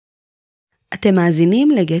אתם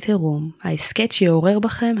מאזינים לגט רום, ההסכת שיעורר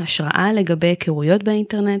בכם השראה לגבי היכרויות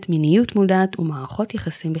באינטרנט, מיניות מודעת ומערכות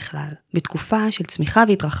יחסים בכלל, בתקופה של צמיחה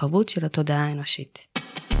והתרחבות של התודעה האנושית.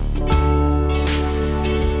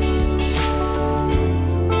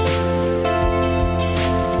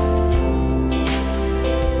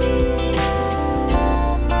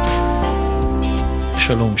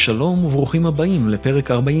 שלום שלום וברוכים הבאים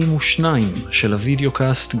לפרק 42 של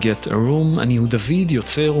הוידאו-קאסט Get a Room. אני הוא דוד,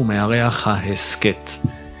 יוצר ומארח ההסכת.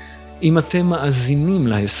 אם אתם מאזינים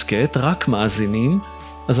להסכת, רק מאזינים,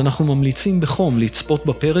 אז אנחנו ממליצים בחום לצפות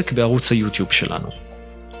בפרק בערוץ היוטיוב שלנו.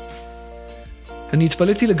 אני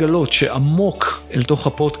התפלאתי לגלות שעמוק אל תוך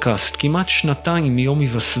הפודקאסט כמעט שנתיים מיום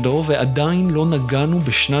היווסדו ועדיין לא נגענו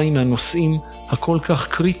בשניים מהנושאים הכל כך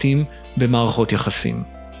קריטיים במערכות יחסים.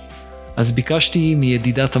 אז ביקשתי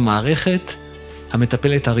מידידת המערכת,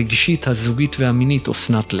 המטפלת הרגשית, הזוגית והמינית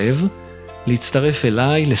אסנת לב, להצטרף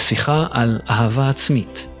אליי לשיחה על אהבה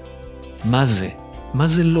עצמית. מה זה? מה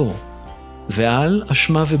זה לא? ועל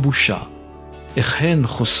אשמה ובושה. איך הן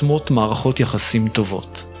חוסמות מערכות יחסים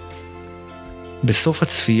טובות. בסוף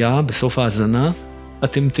הצפייה, בסוף ההאזנה,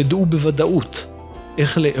 אתם תדעו בוודאות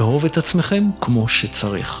איך לאהוב את עצמכם כמו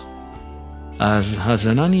שצריך. אז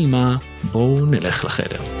האזנה נעימה, בואו נלך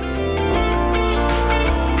לחדר.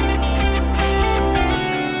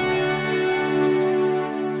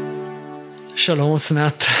 שלום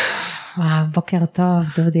אסנת. וואו, בוקר טוב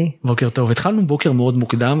דודי. בוקר טוב, התחלנו בוקר מאוד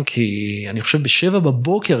מוקדם כי אני חושב ב7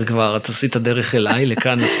 בבוקר כבר את עשית דרך אליי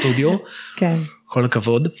לכאן לסטודיו. כן. כל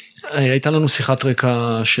הכבוד. הייתה לנו שיחת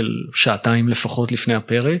רקע של שעתיים לפחות לפני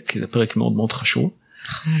הפרק, כי זה פרק מאוד מאוד חשוב.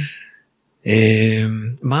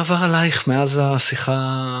 מה עבר עלייך מאז השיחה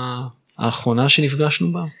האחרונה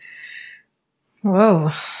שנפגשנו בה? וואו,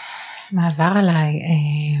 מה עבר עליי?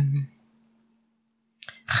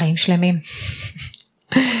 חיים שלמים.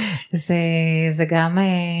 זה גם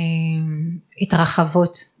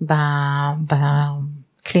התרחבות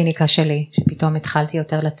בקליניקה שלי, שפתאום התחלתי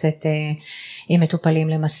יותר לצאת עם מטופלים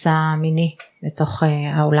למסע מיני לתוך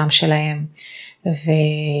העולם שלהם,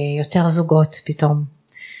 ויותר זוגות פתאום.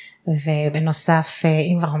 ובנוסף,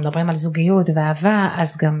 אם כבר מדברים על זוגיות ואהבה,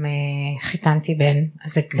 אז גם חיתנתי בן,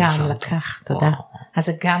 אז זה גם לקח, תודה. אז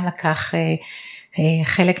זה גם לקח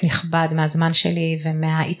חלק נכבד מהזמן שלי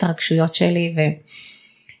ומההתרגשויות שלי,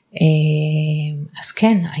 אז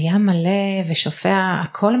כן, היה מלא ושופע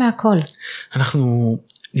הכל מהכל. אנחנו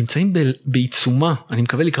נמצאים בעיצומה, אני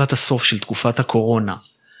מקווה לקראת הסוף של תקופת הקורונה.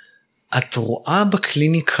 את רואה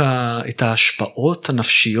בקליניקה את ההשפעות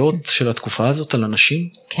הנפשיות של התקופה הזאת על אנשים?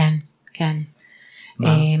 כן, כן.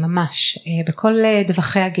 ממש. בכל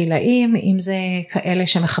דווחי הגילאים, אם זה כאלה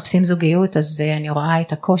שמחפשים זוגיות, אז אני רואה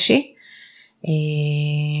את הקושי.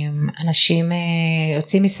 אנשים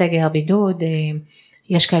יוצאים מסגר בידוד,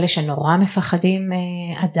 יש כאלה שנורא מפחדים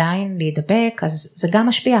עדיין להידבק, אז זה גם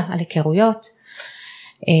משפיע על היכרויות.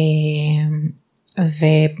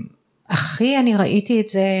 והכי אני ראיתי את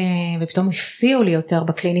זה, ופתאום הפיעו לי יותר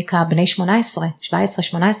בקליניקה בני 18, 17-18,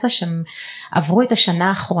 שהם עברו את השנה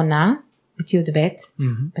האחרונה, את י"ב,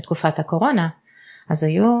 בתקופת הקורונה. אז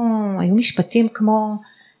היו משפטים כמו,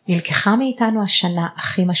 נלקחה מאיתנו השנה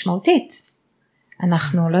הכי משמעותית.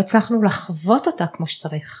 אנחנו לא הצלחנו לחוות אותה כמו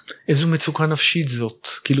שצריך. איזו מצוקה נפשית זאת?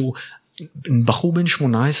 כאילו, בחור בן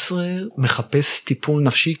 18 מחפש טיפול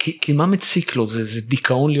נפשי, כי מה מציק לו? זה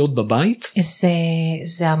דיכאון להיות בבית?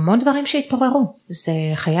 זה המון דברים שהתפוררו. זה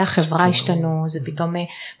חיי החברה השתנו, זה פתאום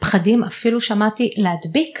פחדים, אפילו שמעתי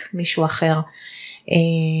להדביק מישהו אחר,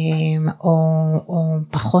 או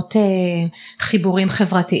פחות חיבורים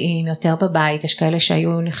חברתיים, יותר בבית. יש כאלה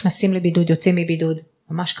שהיו נכנסים לבידוד, יוצאים מבידוד.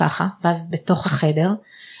 ממש ככה, ואז בתוך החדר,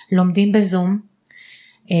 לומדים בזום,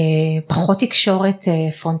 פחות תקשורת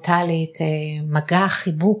פרונטלית, מגע,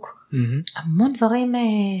 חיבוק, המון דברים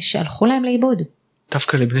שהלכו להם לאיבוד.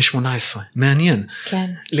 דווקא לבני 18, מעניין.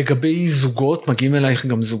 כן. לגבי זוגות, מגיעים אלייך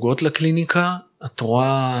גם זוגות לקליניקה, את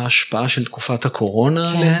רואה השפעה של תקופת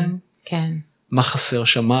הקורונה עליהם? כן. מה חסר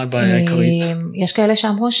שם? מה הבעיה העיקרית? יש כאלה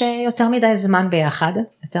שאמרו שיותר מדי זמן ביחד,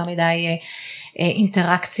 יותר מדי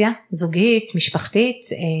אינטראקציה זוגית, משפחתית,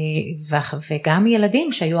 וגם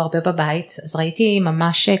ילדים שהיו הרבה בבית, אז ראיתי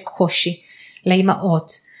ממש קושי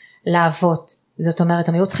לאימהות, לאבות, זאת אומרת,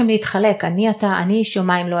 הם היו צריכים להתחלק, אני איש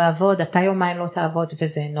יומיים לא אעבוד, אתה יומיים לא תעבוד,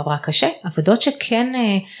 וזה נורא קשה, עבודות שכן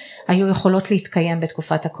היו יכולות להתקיים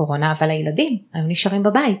בתקופת הקורונה, אבל הילדים היו נשארים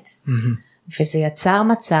בבית, וזה יצר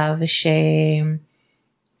מצב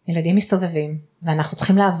שילדים מסתובבים, ואנחנו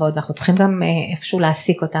צריכים לעבוד, ואנחנו צריכים גם איפשהו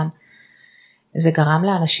להעסיק אותם, זה גרם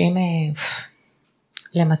לאנשים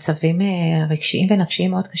למצבים רגשיים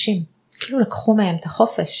ונפשיים מאוד קשים. כאילו לקחו מהם את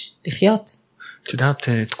החופש, לחיות. את יודעת,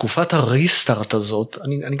 תקופת הריסטארט הזאת,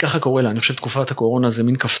 אני ככה קורא לה, אני חושב תקופת הקורונה זה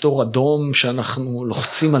מין כפתור אדום שאנחנו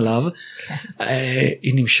לוחצים עליו,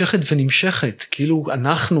 היא נמשכת ונמשכת, כאילו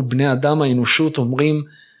אנחנו בני אדם האנושות אומרים,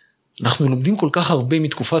 אנחנו לומדים כל כך הרבה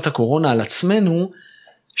מתקופת הקורונה על עצמנו,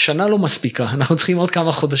 שנה לא מספיקה, אנחנו צריכים עוד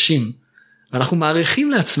כמה חודשים, ואנחנו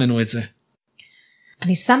מעריכים לעצמנו את זה.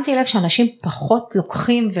 אני שמתי לב שאנשים פחות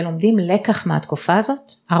לוקחים ולומדים לקח מהתקופה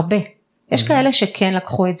הזאת, הרבה. יש כאלה שכן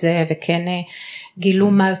לקחו את זה וכן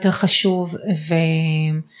גילו מה יותר חשוב,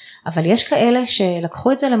 אבל יש כאלה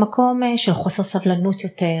שלקחו את זה למקום של חוסר סבלנות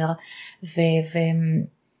יותר,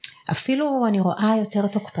 ואפילו אני רואה יותר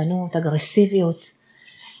תוקפנות, אגרסיביות.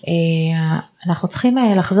 אנחנו צריכים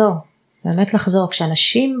לחזור, באמת לחזור,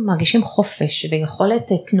 כשאנשים מרגישים חופש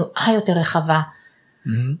ויכולת תנועה יותר רחבה,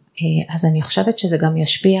 אז אני חושבת שזה גם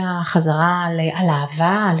ישפיע חזרה על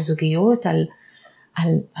אהבה, על זוגיות, על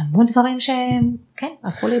המון דברים שהם, כן,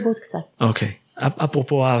 הלכו לאיבוד קצת. אוקיי,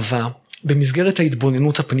 אפרופו אהבה, במסגרת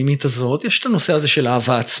ההתבוננות הפנימית הזאת, יש את הנושא הזה של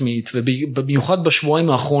אהבה עצמית, ובמיוחד בשבועיים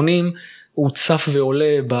האחרונים, הוא צף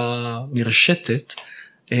ועולה במרשתת,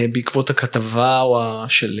 בעקבות הכתבה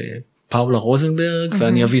של פאולה רוזנברג,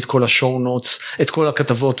 ואני אביא את כל השואו נוטס, את כל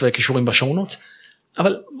הכתבות והקישורים בשואו נוטס,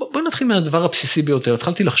 אבל בואי נתחיל מהדבר הבסיסי ביותר,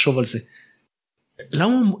 התחלתי לחשוב על זה.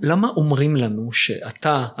 למה אומרים לנו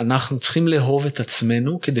אנחנו צריכים לאהוב את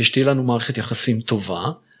עצמנו כדי שתהיה לנו מערכת יחסים טובה?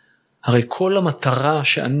 הרי כל המטרה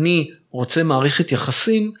שאני רוצה מערכת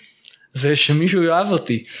יחסים זה שמישהו יאהב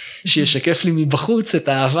אותי, שישקף לי מבחוץ את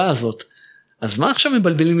האהבה הזאת. אז מה עכשיו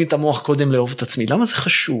מבלבלים לי את המוח קודם לאהוב את עצמי? למה זה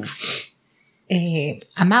חשוב?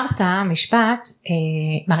 אמרת משפט,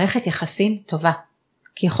 מערכת יחסים טובה.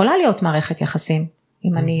 כי יכולה להיות מערכת יחסים,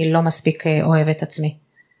 אם אני לא מספיק אוהב את עצמי.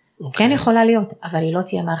 כן יכולה להיות, אבל היא לא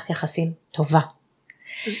תהיה מערכת יחסים טובה.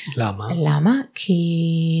 למה? למה? כי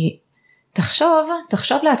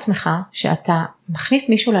תחשוב לעצמך שאתה מכניס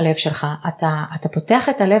מישהו ללב שלך, אתה פותח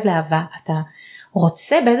את הלב לאהבה, אתה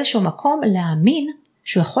רוצה באיזשהו מקום להאמין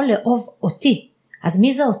שהוא יכול לאהוב אותי. אז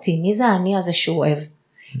מי זה אותי? מי זה אני הזה שהוא אוהב?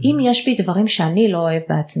 אם יש בי דברים שאני לא אוהב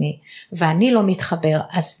בעצמי, ואני לא מתחבר,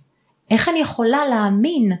 אז איך אני יכולה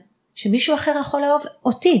להאמין שמישהו אחר יכול לאהוב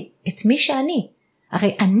אותי, את מי שאני?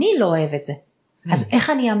 הרי אני לא אוהב את זה. אז איך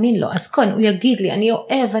אני אאמין לו? אז כן, הוא יגיד לי, אני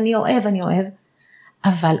אוהב, אני אוהב, אני אוהב.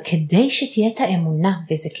 אבל כדי שתהיה את האמונה,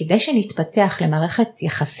 וזה כדי שנתפתח למערכת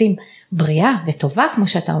יחסים בריאה וטובה, כמו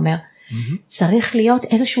שאתה אומר, צריך להיות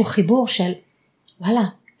איזשהו חיבור של, וואלה,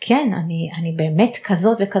 כן, אני באמת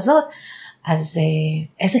כזאת וכזאת, אז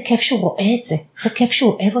איזה כיף שהוא רואה את זה, איזה כיף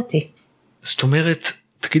שהוא אוהב אותי. זאת אומרת,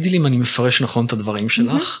 תגידי לי אם אני מפרש נכון את הדברים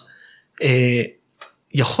שלך,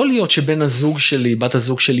 יכול להיות שבן הזוג שלי, בת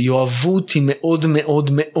הזוג שלי, יאהבו אותי מאוד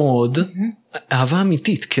מאוד מאוד, אהבה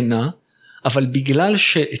אמיתית, כנה, אבל בגלל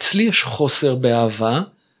שאצלי יש חוסר באהבה,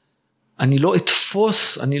 אני לא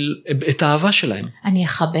אתפוס את האהבה שלהם. אני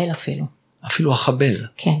אחבל אפילו. אפילו אחבל.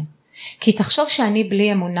 כן. כי תחשוב שאני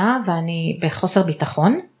בלי אמונה ואני בחוסר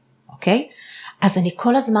ביטחון, אוקיי? אז אני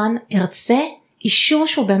כל הזמן ארצה אישור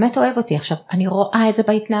שהוא באמת אוהב אותי. עכשיו, אני רואה את זה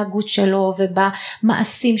בהתנהגות שלו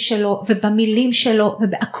ובמעשים שלו ובמילים שלו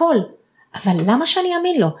ובהכל. אבל למה שאני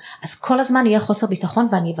אאמין לו? אז כל הזמן יהיה חוסר ביטחון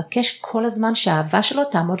ואני אבקש כל הזמן שהאהבה שלו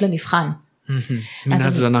תעמוד למבחן. מן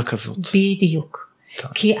הזנה כזאת. בדיוק.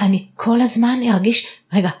 כי אני כל הזמן ארגיש,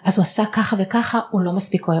 רגע, אז הוא עשה ככה וככה, הוא לא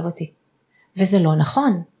מספיק אוהב אותי. וזה לא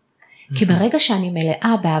נכון. כי ברגע שאני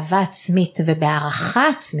מלאה באהבה עצמית ובהערכה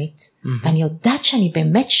עצמית, ואני יודעת שאני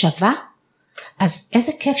באמת שווה, אז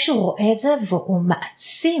איזה כיף שהוא רואה את זה, והוא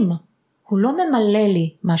מעצים, הוא לא ממלא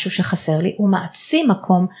לי משהו שחסר לי, הוא מעצים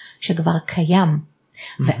מקום שכבר קיים.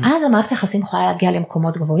 ואז המערכת היחסים יכולה להגיע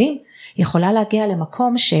למקומות גבוהים, יכולה להגיע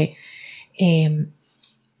למקום שאם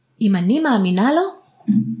אני מאמינה לו,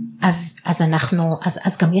 אז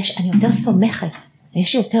גם אני יותר סומכת,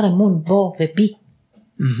 יש לי יותר אמון בו ובי.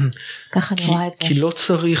 אז ככה אני רואה את זה. כי לא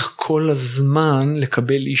צריך כל הזמן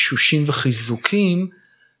לקבל אישושים וחיזוקים,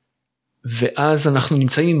 ואז אנחנו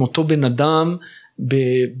נמצאים עם אותו בן אדם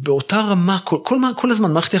באותה רמה, כל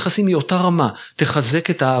הזמן מערכת יחסים היא אותה רמה, תחזק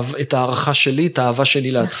את הערכה שלי, את האהבה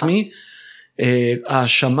שלי לעצמי,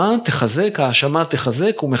 האשמה תחזק, האשמה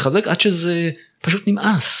תחזק, הוא מחזק עד שזה פשוט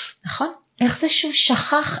נמאס. נכון, איך זה שהוא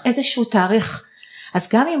שכח איזשהו תאריך, אז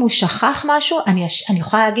גם אם הוא שכח משהו, אני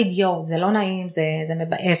יכולה להגיד, זה לא נעים, זה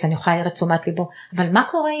מבאס, אני יכולה להעיר את תשומת ליבו, אבל מה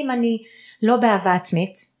קורה אם אני לא באהבה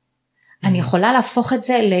עצמית? אני יכולה להפוך את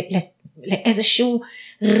זה לאיזשהו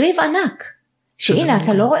ריב ענק, שהנה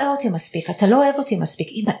אתה לא רואה אותי מספיק, אתה לא אוהב אותי מספיק,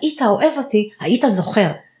 אם היית אוהב אותי, היית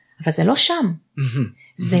זוכר, אבל זה לא שם,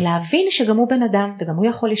 זה להבין שגם הוא בן אדם, וגם הוא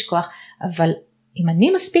יכול לשכוח, אבל אם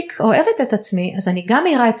אני מספיק אוהבת את עצמי, אז אני גם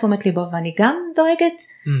מאירה את תשומת ליבו, ואני גם דואגת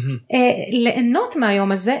ליהנות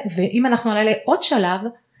מהיום הזה, ואם אנחנו נעלה לעוד שלב,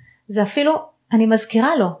 זה אפילו, אני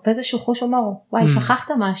מזכירה לו, באיזשהו חוש הומור, וואי,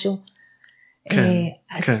 שכחת משהו. כן,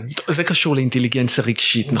 כן. זה קשור לאינטליגנציה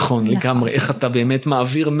רגשית, נכון, לגמרי, איך אתה באמת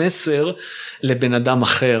מעביר מסר לבן אדם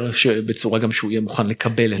אחר, שבצורה גם שהוא יהיה מוכן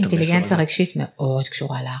לקבל את המסר. אינטליגנציה רגשית מאוד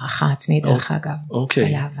קשורה להערכה עצמית, דרך אגב.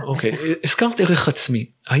 אוקיי, הזכרת ערך עצמי,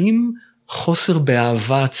 האם חוסר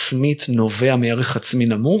באהבה עצמית נובע מערך עצמי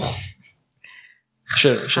נמוך?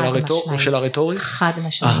 של הרטורי? חד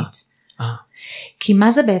משמעית. כי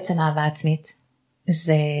מה זה בעצם אהבה עצמית?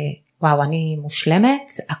 זה, וואו, אני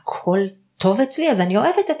מושלמת, הכל טוב אצלי, אז אני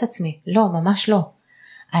אוהבת את עצמי. לא, ממש לא.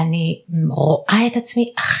 אני רואה את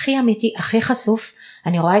עצמי הכי אמיתי, הכי חשוף,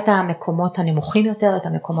 אני רואה את המקומות הנמוכים יותר, את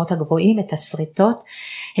המקומות הגבוהים, את הסריטות,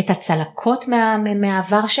 את הצלקות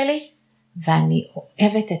מהעבר שלי, ואני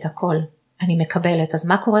אוהבת את הכל. אני מקבלת. אז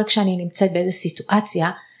מה קורה כשאני נמצאת באיזו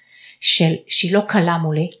סיטואציה שהיא לא קלה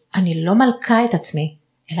מולי, אני לא מלכה את עצמי,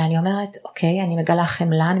 אלא אני אומרת, אוקיי, אני מגלה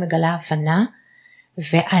חמלה, אני מגלה הבנה,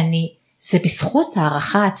 ואני, זה בזכות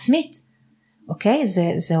הערכה עצמית, אוקיי?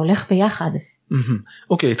 זה הולך ביחד.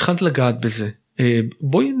 אוקיי, התחלת לגעת בזה.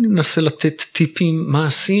 בואי ננסה לתת טיפים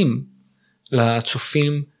מעשיים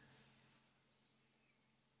לצופים,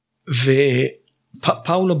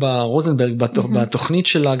 ופאולה רוזנברג בתוכנית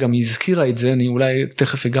שלה גם הזכירה את זה, אני אולי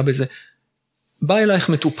תכף אגע בזה, בא אלייך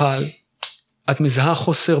מטופל, את מזהה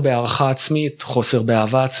חוסר בהערכה עצמית, חוסר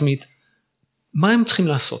באהבה עצמית, מה הם צריכים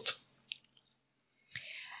לעשות?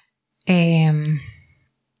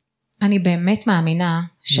 אני באמת מאמינה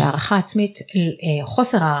שהערכה עצמית,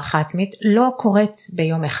 חוסר הערכה עצמית לא קורית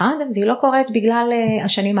ביום אחד, והיא לא קורית בגלל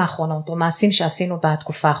השנים האחרונות, או מעשים שעשינו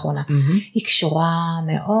בתקופה האחרונה. היא קשורה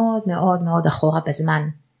מאוד מאוד מאוד אחורה בזמן.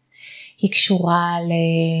 היא קשורה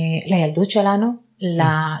לילדות שלנו,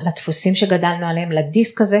 לדפוסים שגדלנו עליהם,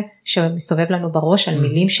 לדיסק הזה שמסתובב לנו בראש, על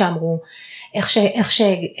מילים שאמרו,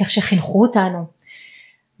 איך שחינכו אותנו.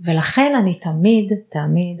 ולכן אני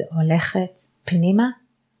תמיד הולכת פנימה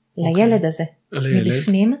לילד הזה,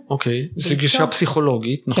 מבפנים. אוקיי, זו גישה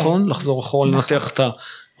פסיכולוגית, נכון? לחזור אחורה לנתח את ה...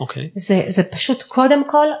 אוקיי. זה פשוט קודם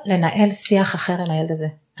כל לנהל שיח אחר עם הילד הזה.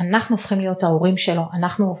 אנחנו הופכים להיות ההורים שלו,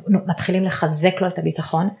 אנחנו מתחילים לחזק לו את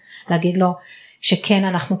הביטחון, להגיד לו שכן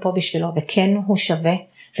אנחנו פה בשבילו, וכן הוא שווה,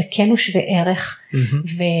 וכן הוא שווה ערך,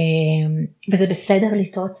 וזה בסדר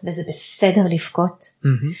לטעות, וזה בסדר לבכות,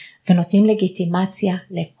 ונותנים לגיטימציה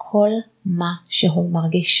לכל מה שהוא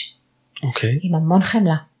מרגיש. עם המון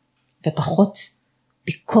חמלה, ופחות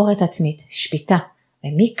ביקורת עצמית, שפיטה.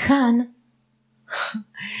 ומכאן,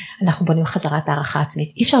 אנחנו בונים חזרת הערכה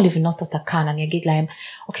עצמית. אי אפשר לבנות אותה כאן, אני אגיד להם,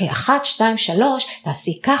 אוקיי, 1, 2, 3,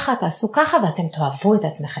 תעשי ככה, תעשו ככה, ואתם תאהבו את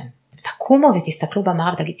עצמכם. תקומו ותסתכלו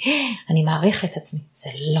במראה ותגיד, אני מעריך את עצמי. זה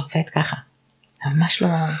לא עובד ככה. ממש לא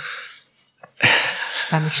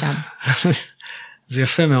בא משם. זה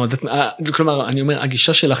יפה מאוד. כלומר, אני אומר,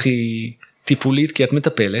 הגישה שלך היא טיפולית, כי את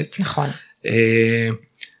מטפלת. נכון.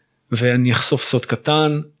 ואני אחשוף סוד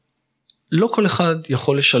קטן, לא כל אחד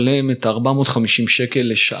יכול לשלם את 450 שקל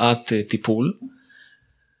לשעת טיפול.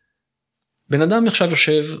 בן אדם עכשיו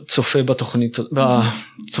יושב, צופה בתוכנית,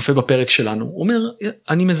 צופה בפרק שלנו, הוא אומר,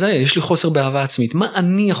 אני מזהה, יש לי חוסר באהבה עצמית, מה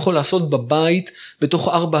אני יכול לעשות בבית, בתוך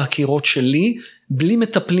 4 הקירות שלי, בלי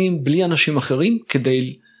מטפלים, בלי אנשים אחרים,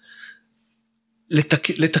 כדי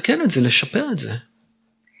לתקן את זה, לשפר את זה?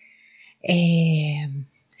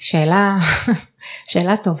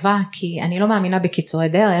 שאלה טובה, כי אני לא מאמינה בקיצורי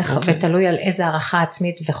דרך, ותלוי על איזה הערכה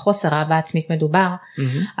עצמית וחוסר אהבה עצמית מדובר,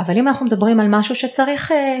 אבל אם אנחנו מדברים על משהו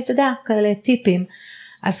שצריך, אתה יודע, כאלה טיפים,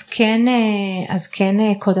 אז כן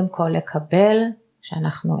קודם כל לקבל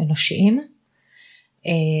שאנחנו אנושיים,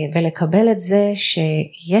 ולקבל את זה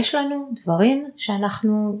שיש לנו דברים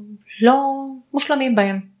שאנחנו לא מושלמים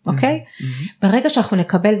בהם, אוקיי? ברגע שאנחנו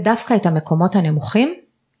נקבל דווקא את המקומות הנמוכים,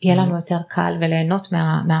 יהיה לנו יותר קל וליהנות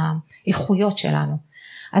מהאיכויות שלנו.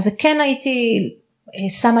 אז כן הייתי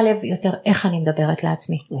שמה לב יותר איך אני מדברת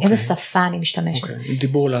לעצמי, איזה שפה אני משתמשת.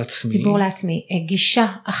 דיבור לעצמי. דיבור לעצמי, גישה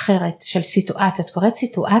אחרת של סיטואציה, קוראת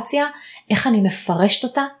סיטואציה, איך אני מפרשת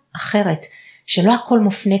אותה אחרת, שלא הכל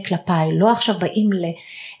מופנה כלפיי, לא עכשיו באים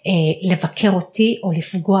לבקר אותי או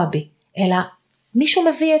לפגוע בי, אלא מישהו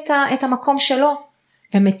מביא את המקום שלו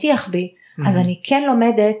ומתיח בי, אז אני כן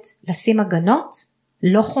לומדת לשים הגנות,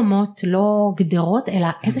 לא חומות, לא גדרות, אלא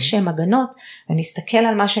איזה שהן הגנות, ונסתכל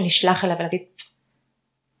על מה שנשלח אליו ולהגיד,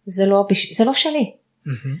 זה לא שלי.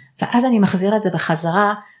 ואז אני מחזיר את זה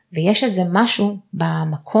בחזרה, ויש איזה משהו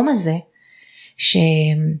במקום הזה,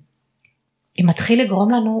 שמתחיל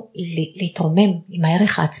לגרום לנו להתרומם עם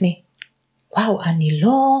הערך העצמי. וואו, אני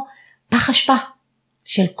לא פח אשפה,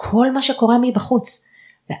 של כל מה שקורה מבחוץ.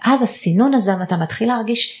 ואז הסינון הזה, אתה מתחיל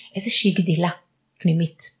להרגיש איזושהי גדילה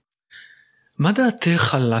פנימית. מה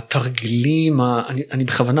דעתך על התרגילים, אני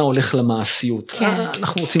בכוונה הולך למעשיות. כן.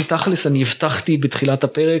 אנחנו רוצים תכלס, אני הבטחתי בתחילת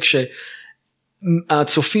הפרק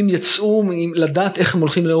שהצופים יצאו לדעת איך הם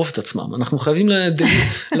הולכים לאהוב את עצמם. אנחנו חייבים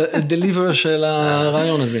לדליבר של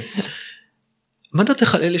הרעיון הזה. מה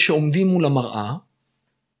דעתך על אלה שעומדים מול המראה,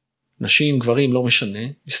 נשים, גברים, לא משנה,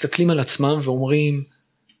 מסתכלים על עצמם ואומרים,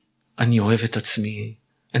 אני אוהב את עצמי,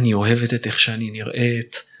 אני אוהבת את איך שאני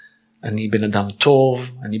נראית, אני בן אדם טוב,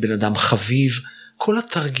 אני בן אדם חביב, כל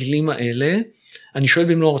התרגילים האלה, אני שואל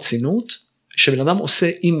במלוא הרצינות, שבן אדם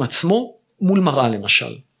עושה עם עצמו מול מראה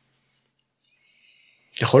למשל.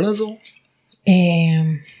 יכול לעזור?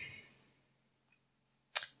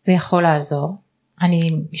 זה יכול לעזור. אני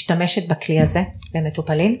משתמשת בכלי הזה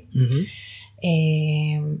למטופלים.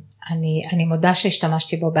 אני מודה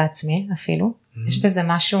שהשתמשתי בו בעצמי אפילו. יש בזה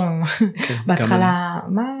משהו בהתחלה,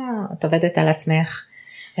 מה את עובדת על עצמך?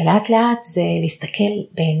 ולאט לאט זה להסתכל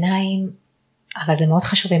בעיניים, אבל זה מאוד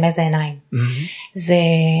חשוב עם איזה עיניים. זה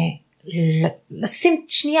לשים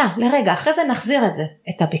שנייה, לרגע, אחרי זה נחזיר את זה,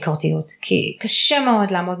 את הביקורתיות. כי קשה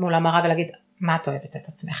מאוד לעמוד מול המראה ולהגיד, מה את אוהבת את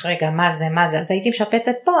עצמך? רגע, מה זה? אז הייתי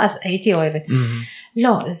משפצת פה, אז הייתי אוהבת.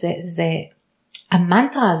 לא,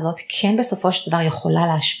 המנטרה הזאת כן בסופו של דבר יכולה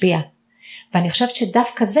להשפיע. ואני חושבת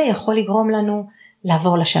שדווקא זה יכול לגרום לנו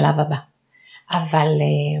לעבור לשלב הבא. אבל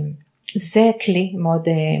זה כלי מאוד,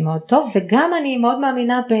 מאוד טוב, וגם אני מאוד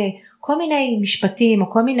מאמינה בכל מיני משפטים, או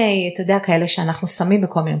כל מיני, אתה יודע, כאלה שאנחנו שמים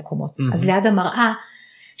בכל מיני מקומות. אז ליד המראה,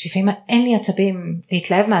 שלפעמים אין לי עצבים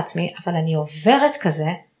להתלהב מעצמי, אבל אני עוברת כזה,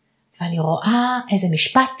 ואני רואה איזה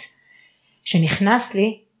משפט שנכנס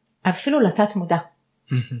לי, אפילו לתת מודע.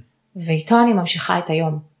 ואיתו אני ממשיכה את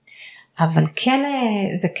היום. אבל כן,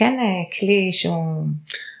 זה כן כלי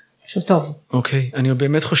שהוא טוב. אוקיי, אני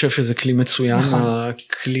באמת חושב שזה כלי מצוין,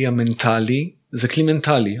 הכלי המנטלי, זה כלי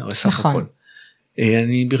מנטלי, הרי סך הכל.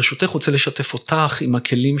 אני ברשותך רוצה לשתף אותך עם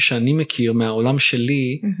הכלים שאני מכיר מהעולם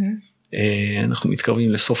שלי, אנחנו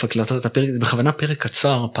מתקרבים לסוף הקלטת הפרק, זה בכוונה פרק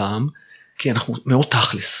קצר הפעם, כי אנחנו מאוד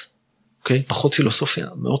תכלס, אוקיי? פחות פילוסופיה,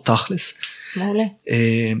 מאוד תכלס. מעולה.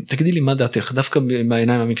 תגידי לי מה דעתך, דווקא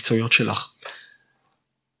בעיניים המקצועיות שלך.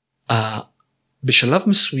 בשלב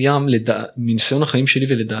מסוים, מניסיון החיים שלי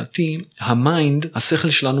ולדעתי, המיינד, השכל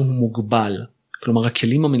שלנו הוא מוגבל. כלומר,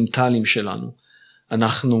 הכלים המנטליים שלנו.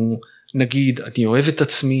 אנחנו נגיד, אני אוהב את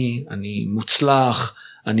עצמי, אני מוצלח,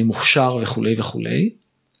 אני מוכשר וכו' וכו'.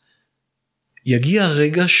 יגיע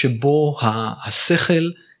הרגע שבו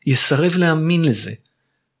השכל יסרב להאמין לזה.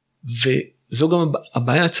 וזו גם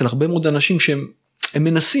הבעיה אצל הרבה מאוד אנשים שהם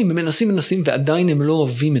מנסים ועדיין הם לא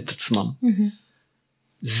אוהבים את עצמם.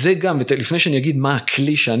 זה גם, לפני שאני אגיד מה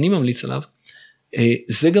הכלי שאני ממליץ עליו,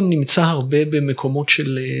 זה גם נמצא הרבה במקומות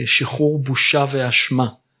של שחרור בושה ואשמה.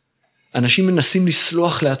 אנשים מנסים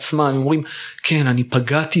לסלוח לעצמם, הם אומרים, כן, אני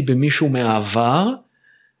פגעתי במישהו מהעבר,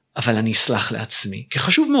 אבל אני אסלח לעצמי. כי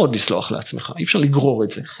חשוב מאוד לסלוח לעצמך, אי אפשר לגרור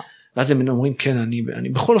את זה. ואז הם אומרים, כן, אני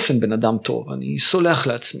בכל אופן בן אדם טוב, אני סולח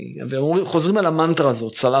לעצמי. והם חוזרים על המנטרה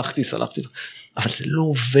הזאת, סלחתי. אבל זה לא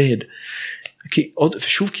עובד.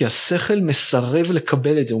 ושוב, כי השכל מסרב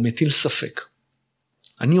לקבל את זה, הוא מטיל ספק.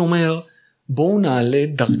 אני אומר, בואו נעלה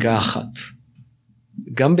דרגה אחת.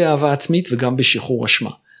 גם באהבה עצמית וגם בשחרור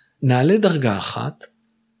אשמה. נעלה דרגה אחת,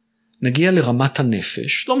 נגיע לרמת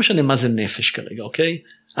הנפש, לא משנה מה זה נפש כרגע, אוקיי?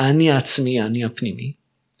 אני העצמי, אני הפנימי.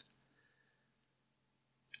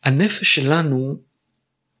 הנפש שלנו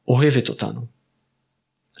אוהבת אותנו.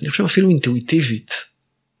 אני חושב אפילו אינטואיטיבית.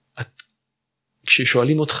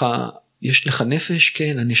 כששואלים אותך, יש לך נפש?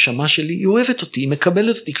 כן, הנשמה שלי, היא אוהבת אותי, היא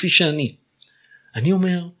מקבלת אותי כפי שאני. אני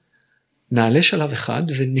אומר, נעלה שלב אחד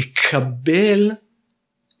ונקבל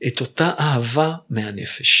את אותה אהבה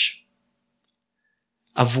מהנפש.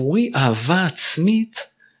 עבורי אהבה עצמית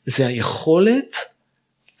זה היכולת,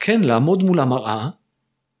 כן, לעמוד מול המראה,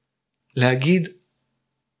 להגיד,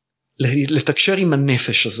 לתקשר עם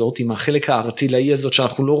הנפש הזאת, עם החלק הארטילאי הזאת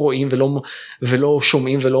שאנחנו לא רואים ולא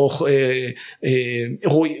שומעים ולא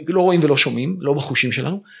רואים ולא שומעים, לא בחושים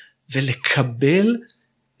שלנו, ולקבל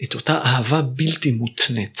את אותה אהבה בלתי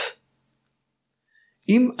מותנית.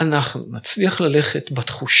 אם אנחנו נצליח ללכת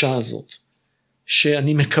בתחושה הזאת,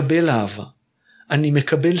 שאני מקבל אהבה, אני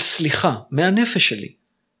מקבל סליחה מהנפש שלי,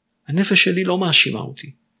 הנפש שלי לא מאשימה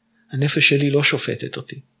אותי, הנפש שלי לא שופטת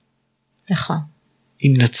אותי. נכון.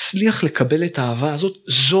 אם נצליח לקבל את האהבה הזאת,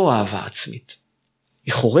 זו אהבה עצמית.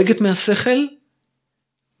 היא חורגת מהשכל,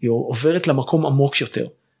 היא עוברת למקום עמוק יותר,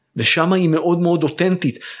 ושם היא מאוד מאוד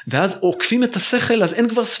אותנטית, ואז עוקפים את השכל, אז אין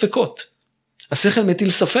כבר ספקות. השכל מטיל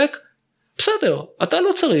ספק, בסדר, אתה לא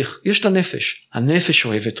צריך, יש את הנפש. הנפש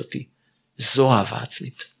אוהבת אותי. זו אהבה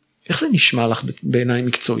עצמית. איך זה נשמע לך בעיניים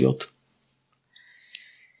מקצועיות?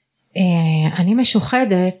 אני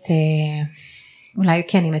משוחדת, אולי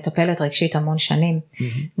כי אני מטפלת רגשית המון שנים.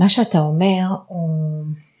 מה שאתה אומר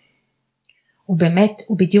הוא באמת,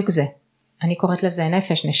 הוא בדיוק זה. אני קוראת לזה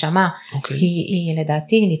נפש, נשמה. היא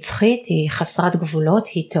לדעתי נצחית, היא חסרת גבולות,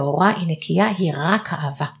 היא טהורה, היא נקייה, היא רק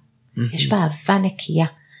אהבה. יש בה אהבה נקייה.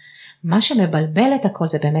 מה שמבלבל את הכל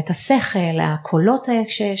זה באמת השכל, הקולות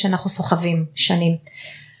שאנחנו סוחבים שנים.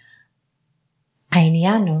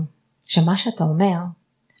 העניין הוא שמה שאתה אומר,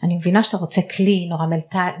 אני מבינה שאתה רוצה כלי נורא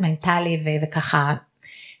מנטלי וככה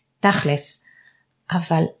תכלס,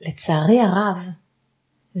 אבל לצערי הרב,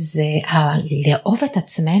 זה לאהוב את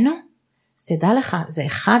עצמנו, אז תדע לך, זה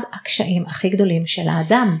אחד הקשיים הכי גדולים של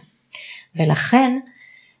האדם, ולכן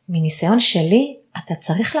מניסיון שלי, אתה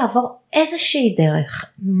צריך לעבור איזושהי דרך,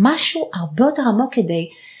 משהו הרבה יותר עמוק כדי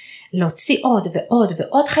להוציא עוד ועוד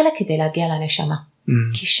ועוד חלק כדי להגיע לנשמה.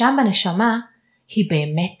 כי שם בנשמה היא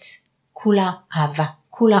באמת כולה אהבה,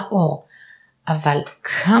 כולה אור. אבל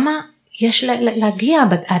כמה יש להגיע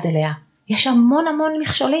עד אליה? יש המון המון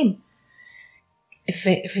מכשולים.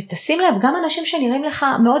 ותשים לב, גם אנשים שנראים לך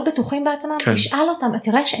מאוד בטוחים בעצמם, כן. תשאל אותם,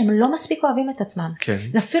 תראה שהם לא מספיק אוהבים את עצמם. כן.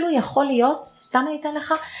 זה אפילו יכול להיות, סתם אני אתן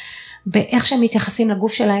לך, באיך שהם מתייחסים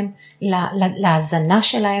לגוף שלהם, להזנה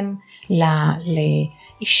שלהם,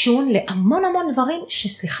 לאישון, להמון המון דברים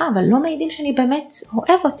שסליחה, אבל לא מעידים שאני באמת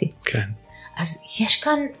אוהב אותי. כן. אז יש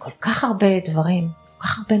כאן כל כך הרבה דברים, כל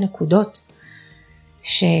כך הרבה נקודות,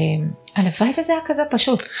 שהלוואי וזה היה כזה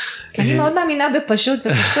פשוט. כי אני מאוד מאמינה בפשוט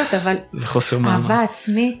ופשטות, אבל אהבה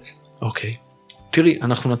עצמית. אוקיי. תראי,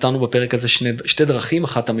 אנחנו נתנו בפרק הזה שתי דרכים,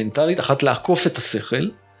 אחת המנטלית, אחת לעקוף את השכל.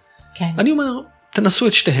 כן. אני אומר, תנסו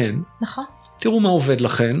את שתיהן. נכון. תראו מה עובד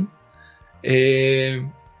לכן.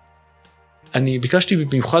 אני ביקשתי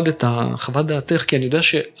במיוחד את חוות דעתך, כי אני יודע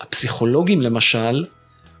שהפסיכולוגים למשל,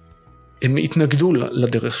 הם התנגדו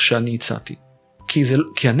לדרך שאני הצעתי.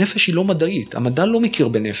 כי הנפש היא לא מדעית, המדע לא מכיר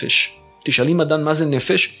בנפש. תשאלי מדען מה זה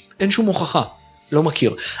נפש, אין שום הוכחה, לא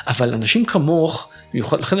מכיר. אבל אנשים כמוך,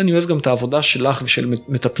 לכן אני אוהב גם את העבודה שלך ושל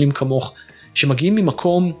מטפלים כמוך, שמגיעים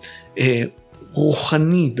ממקום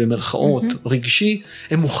רוחני במרכאות, רגשי,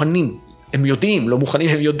 הם מוכנים, הם יודעים, לא מוכנים,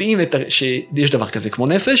 הם יודעים שיש דבר כזה כמו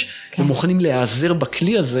נפש, כן. ומוכנים להיעזר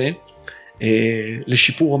בכלי הזה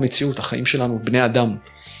לשיפור המציאות, החיים שלנו, בני אדם.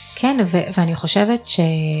 כן, ואני חושבת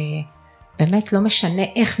באמת לא משנה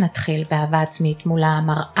איך נתחיל באהבה עצמית מול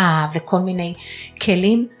המראה וכל מיני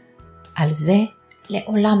כלים, על זה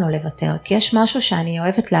לעולם לא לוותר. כי יש משהו שאני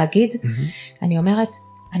אוהבת להגיד, אני אומרת,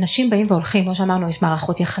 אנשים באים והולכים, כמו שאמרנו, יש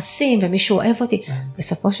מערכות יחסים ומישהו אוהב אותי,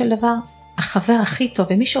 בסופו של דבר, החבר הכי טוב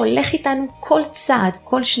ומי שהולך איתנו כל צעד,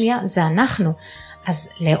 כל שנייה, זה אנחנו. אז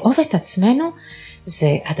לאהוב את עצמנו,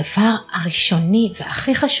 זה הדבר הראשוני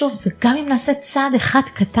והכי חשוב, וגם אם נעשה צעד אחד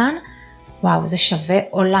קטן, וואו, זה שווה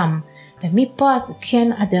עולם. ומפה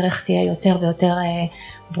כן הדרך תהיה יותר ויותר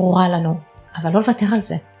ברורה לנו, אבל לא לוותר על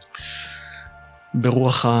זה.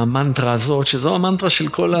 ברוח המנטרה הזאת, שזו המנטרה של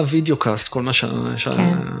כל הוידאו קאסט, כל מה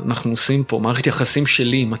שאנחנו עושים פה, מערכת יחסים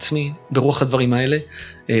שלי עם עצמי, ברוח הדברים האלה.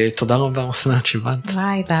 תודה רבה אסנת שבאת.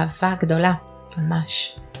 וואי, באהבה גדולה,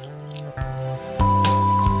 ממש.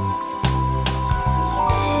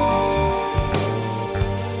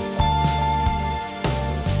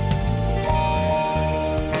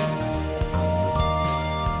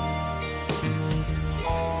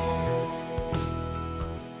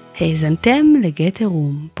 האזנתם לגט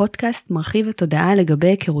הרום, פודקאסט מרחיב התודעה לגבי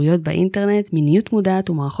היכרויות באינטרנט, מיניות מודעת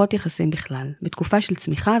ומערכות יחסים בכלל, בתקופה של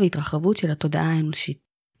צמיחה והתרחבות של התודעה האנושית.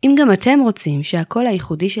 אם גם אתם רוצים שהקול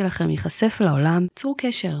הייחודי שלכם ייחשף לעולם, צרו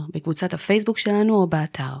קשר בקבוצת הפייסבוק שלנו או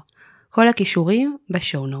באתר. כל הכישורים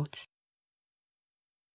בשואו נוטס.